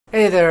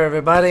Hey there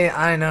everybody,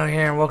 Eino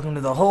here and welcome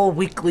to the whole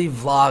weekly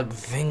vlog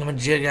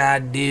thingamajig I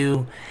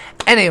do.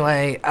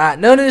 Anyway,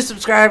 no new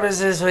subscribers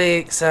this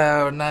week,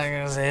 so I'm not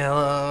gonna say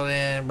hello to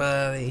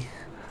anybody.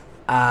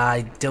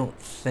 I don't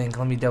think,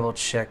 let me double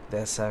check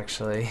this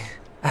actually.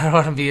 I don't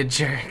want to be a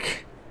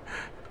jerk.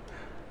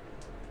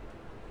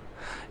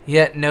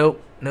 Yet,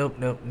 nope,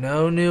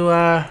 no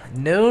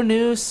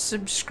new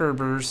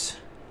subscribers.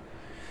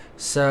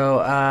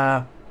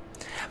 So,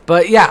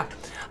 but yeah,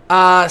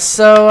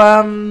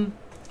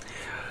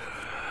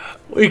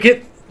 we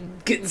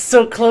getting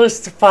so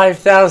close to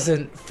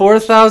 5,000.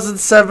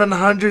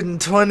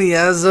 4,720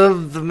 as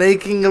of the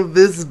making of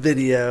this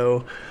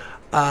video.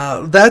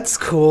 That's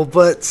cool,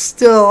 but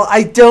still,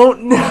 I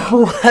don't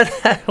know what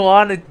I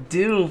want to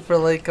do for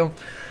like a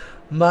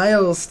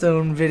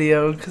milestone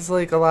video, because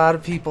like a lot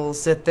of people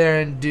sit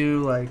there and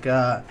do like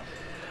the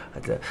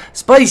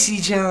spicy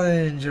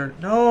challenge or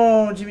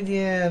no Jimmy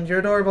Jam, you're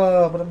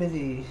adorable, but I'm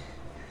busy.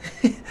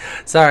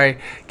 Sorry,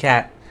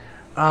 cat.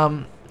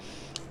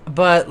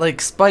 But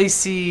like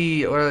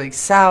spicy or like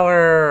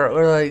sour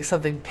or like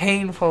something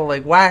painful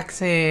like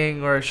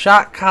waxing or a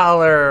shock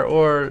collar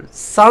or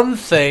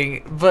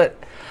something, but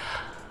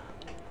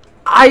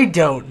I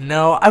don't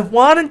know. I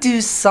want to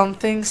do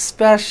something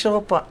special,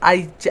 but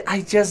I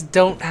just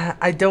don't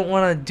I don't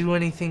want to do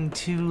anything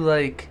too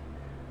like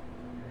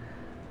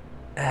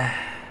I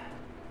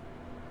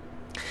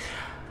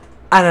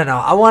don't know.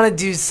 I want to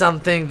do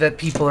something that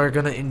people are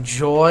going to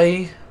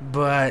enjoy,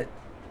 but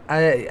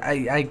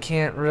I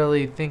can't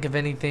really think of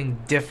anything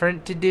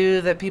different to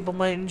do that people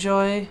might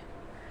enjoy.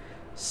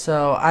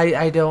 So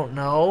I don't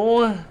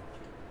know.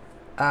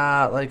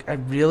 Like I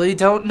really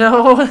don't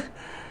know.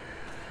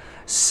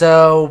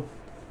 So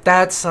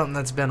that's something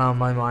that's been on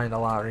my mind a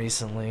lot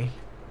recently.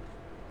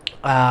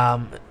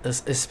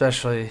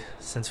 Especially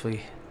since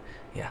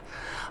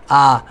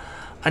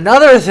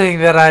another thing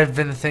that I've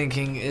been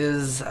thinking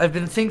is I've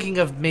been thinking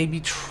of maybe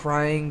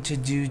trying to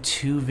do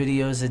 2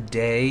 videos a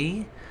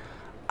day.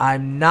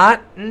 I'm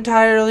not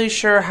entirely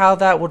sure how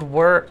that would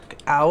work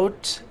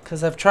out,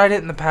 because I've tried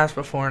it in the past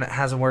before and it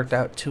hasn't worked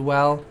out too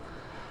well.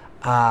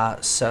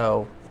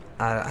 So,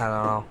 I don't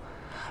know.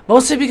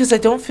 Mostly because I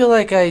don't feel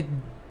like I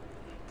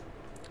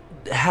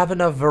have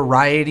enough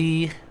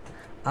variety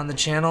on the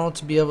channel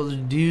to be able to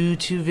do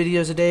 2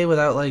 videos a day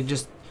without like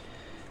just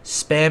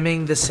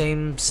spamming the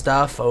same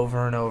stuff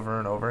over and over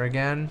and over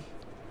again.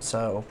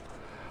 So,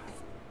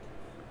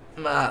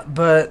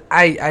 but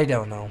I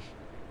don't know.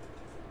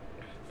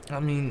 I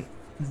mean,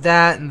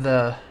 that and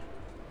the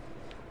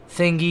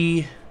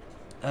thingy,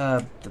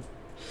 the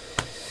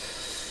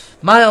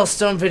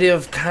milestone video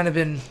have kind of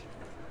been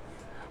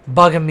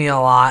bugging me a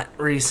lot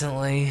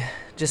recently.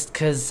 Just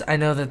because I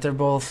know that they're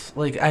both,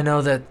 like, I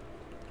know that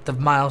the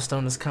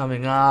milestone is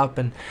coming up,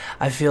 and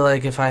I feel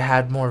like if I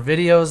had more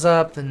videos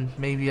up, then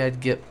maybe I'd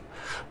get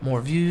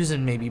more views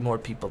and maybe more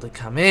people to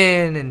come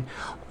in and,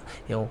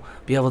 you know,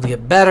 be able to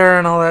get better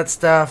and all that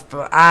stuff.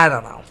 But I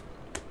don't know.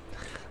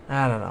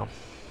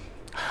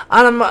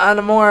 On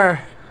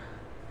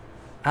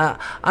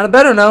a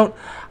better note,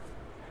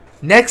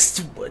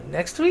 next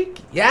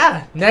week,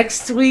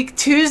 next week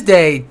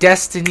Tuesday,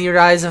 Destiny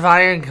Rise of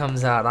Iron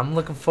comes out. I'm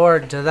looking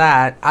forward to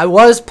that. I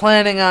was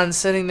planning on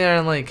sitting there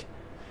and like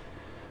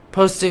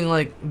posting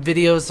like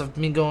videos of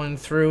me going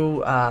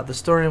through the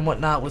story and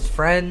whatnot with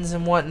friends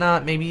and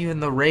whatnot, maybe even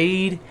the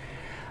raid,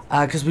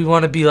 because we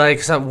want to be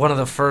like one of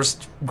the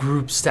first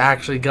groups to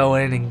actually go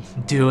in and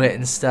do it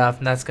and stuff,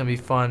 and that's gonna be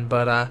fun.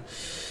 But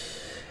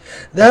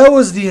that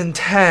was the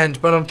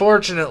intent, but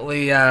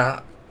unfortunately, yeah,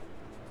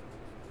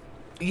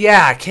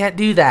 I can't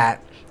do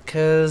that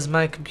because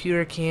my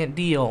computer can't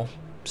deal.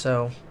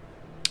 So,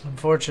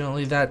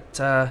 unfortunately,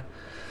 that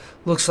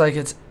looks like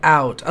it's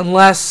out.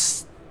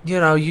 Unless, you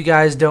know, you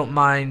guys don't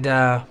mind,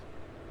 no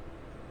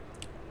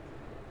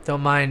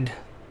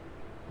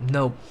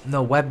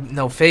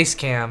face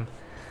cam.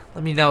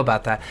 Let me know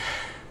about that.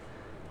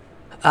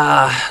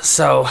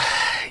 So,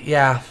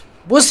 yeah,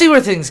 we'll see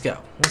where things go.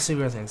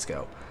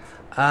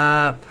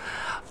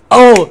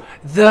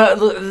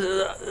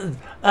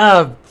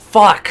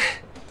 Fuck.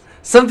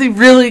 Something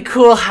really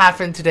cool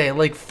happened today.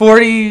 Like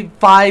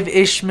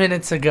 45-ish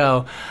minutes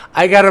ago,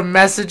 I got a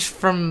message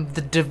from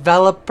the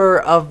developer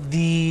of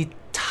the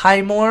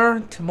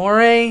Timore.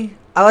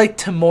 I like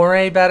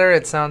Timore better.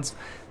 It sounds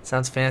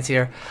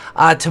fancier.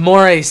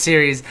 Timore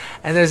series,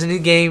 and there's a new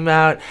game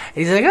out.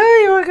 He's like,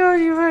 "Oh,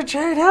 you wanna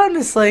try it out?" And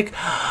it's like,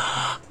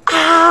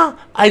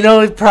 I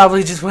know it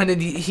probably just went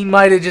into, he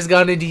might have just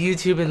gone into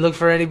YouTube and looked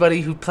for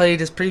anybody who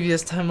played his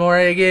previous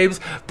Timore games,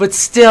 but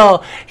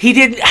still, he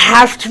didn't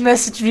have to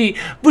message me,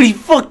 but he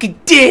fucking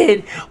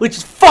did, which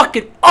is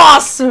fucking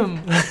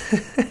awesome.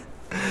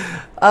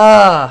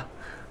 It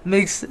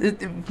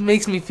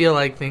makes me feel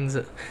like things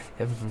have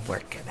been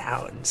working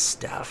out and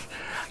stuff.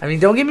 I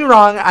mean, don't get me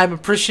wrong, I'm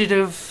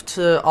appreciative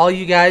to all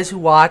you guys who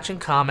watch and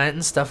comment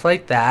and stuff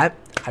like that.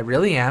 I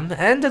really am,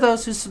 and to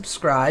those who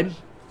subscribe.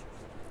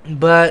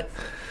 But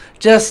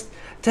just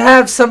to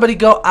have somebody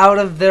go out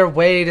of their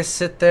way to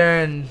sit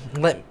there and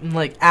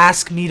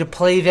ask me to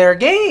play their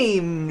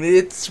game.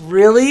 It's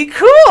really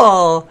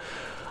cool.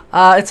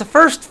 It's a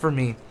first for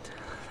me.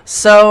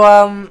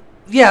 So,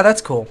 yeah,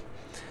 that's cool.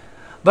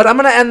 But I'm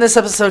going to end this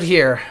episode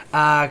here,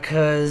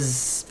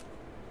 because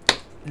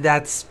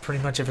that's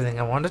pretty much everything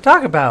I wanted to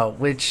talk about,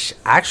 which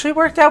actually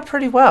worked out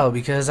pretty well,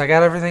 because I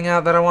got everything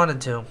out that I wanted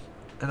to.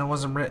 And it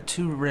wasn't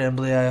too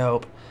rambly, I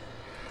hope.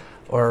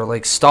 Or,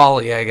 like,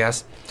 stally, I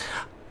guess.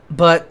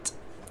 But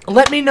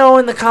let me know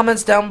in the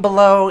comments down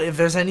below if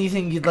there's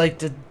anything you'd like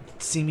to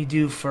see me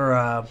do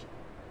for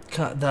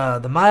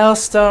the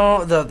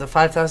milestone, the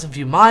 5,000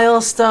 view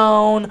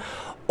milestone,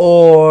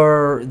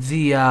 or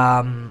the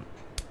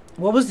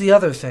what was the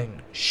other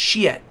thing?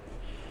 Shit.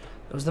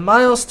 It was the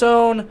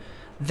milestone.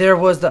 There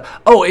was the...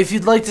 Oh, if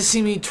you'd like to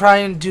see me try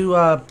and do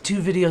 2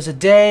 videos a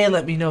day,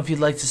 let me know if you'd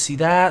like to see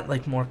that,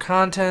 like more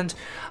content.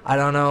 I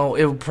don't know.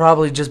 It would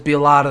probably just be a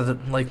lot of the,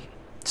 like,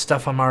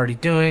 stuff I'm already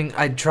doing.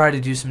 I'd try to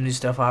do some new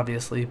stuff,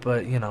 obviously,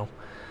 but, you know,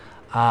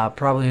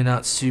 probably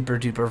not super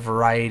duper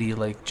variety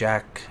like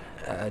Jack,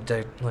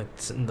 like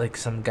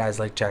some guys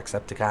like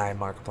Jacksepticeye,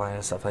 Markiplier,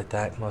 and stuff like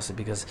that, mostly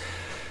because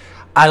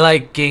I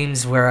like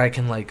games where I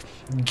can, like,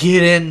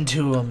 get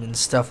into them and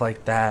stuff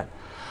like that.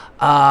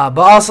 But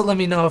also let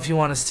me know if you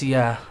want to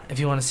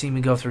see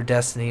me go through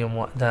Destiny and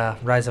the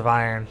Rise of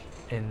Iron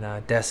in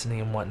Destiny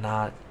and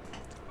whatnot,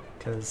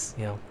 because,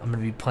 you know, I'm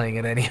gonna be playing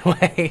it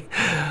anyway.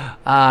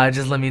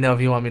 Just let me know if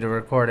you want me to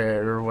record it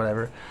or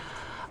whatever.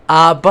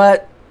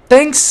 But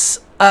thanks.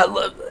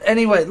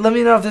 Anyway, let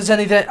me know if there's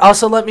anything.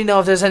 Also, let me know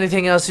if there's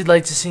anything else you'd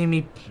like to see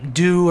me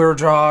do or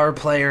draw or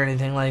play or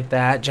anything like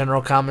that.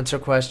 General comments or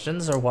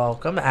questions are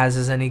welcome, as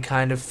is any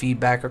kind of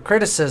feedback or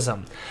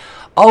criticism.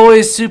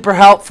 Always super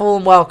helpful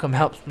and welcome.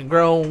 Helps me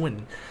grow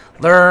and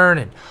learn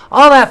and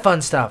all that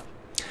fun stuff.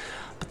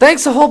 But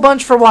thanks a whole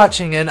bunch for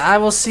watching, and I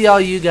will see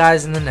all you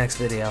guys in the next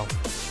video.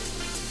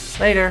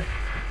 Later.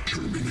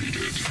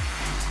 Terminated.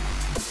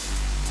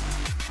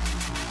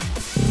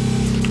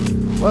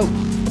 Whoa.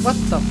 What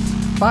the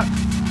fuck?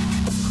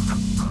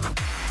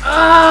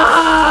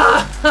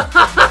 Ah!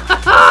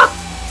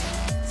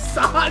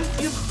 Son,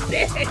 you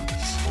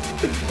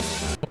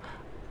bitch!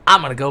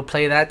 I'm gonna go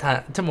play that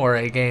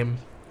Tamore game.